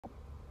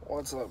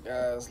What's up,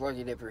 guys?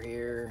 Lucky Dipper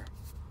here.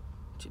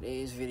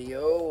 Today's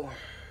video,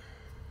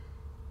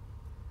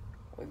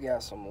 we've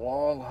got some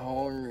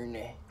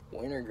Longhorn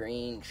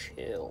Wintergreen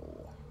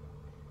Chill.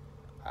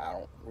 I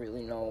don't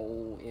really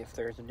know if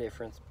there's a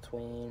difference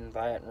between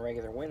that and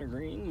regular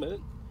wintergreen, but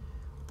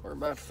we're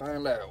about to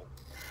find out.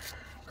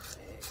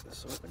 Crack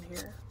this open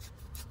here.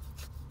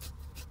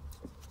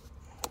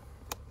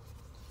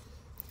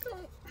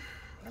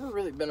 I've never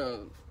really been a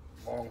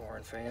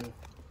Longhorn fan.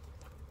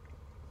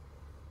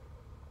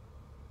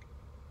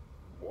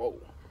 Whoa.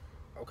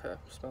 Okay,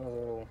 smells a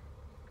little,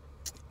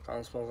 kind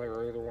of smells like a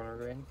regular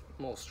wintergreen,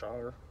 a little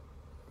stronger.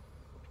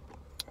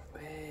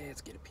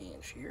 Let's get a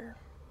pinch here.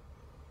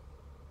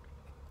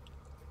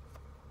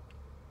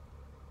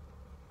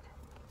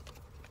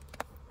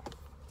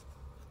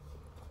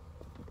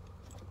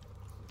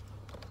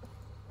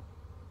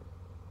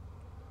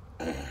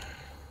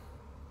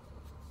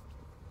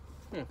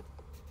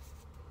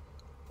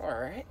 All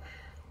right.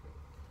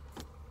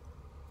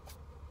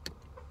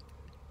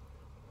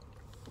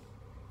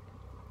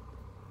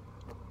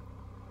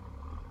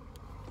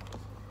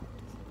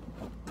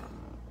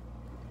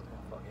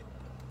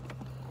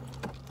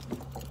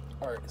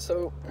 Alright,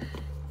 so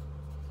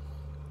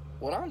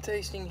what I'm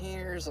tasting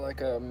here is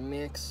like a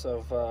mix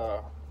of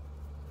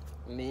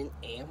mint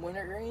and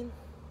wintergreen.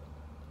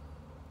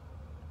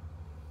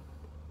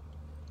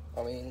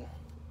 I mean,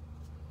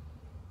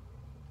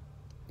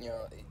 you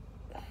know,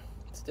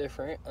 it's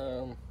different.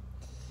 It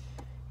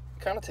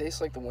kind of tastes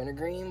like the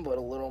wintergreen, but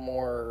a little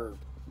more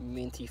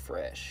minty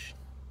fresh.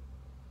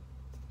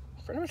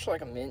 Pretty much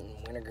like a mint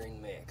and wintergreen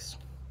mix.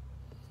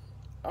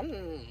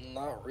 I'm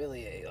not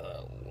really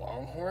a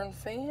Longhorn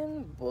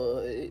fan,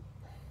 but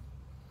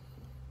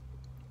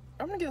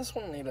I'm gonna give this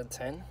one an 8 out of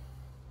 10.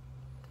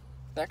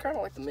 I kind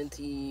of like the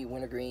minty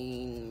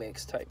wintergreen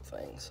mix type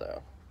thing,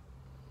 so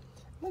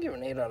I'm gonna give it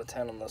an 8 out of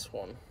 10 on this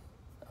one.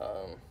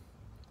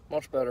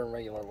 Much better than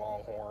regular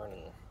Longhorn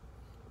and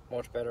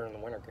much better than the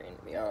wintergreen,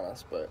 to be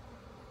honest. But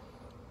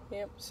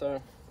yep,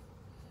 so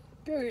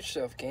go get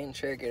yourself a can,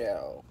 check it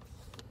out.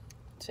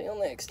 Till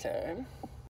next time.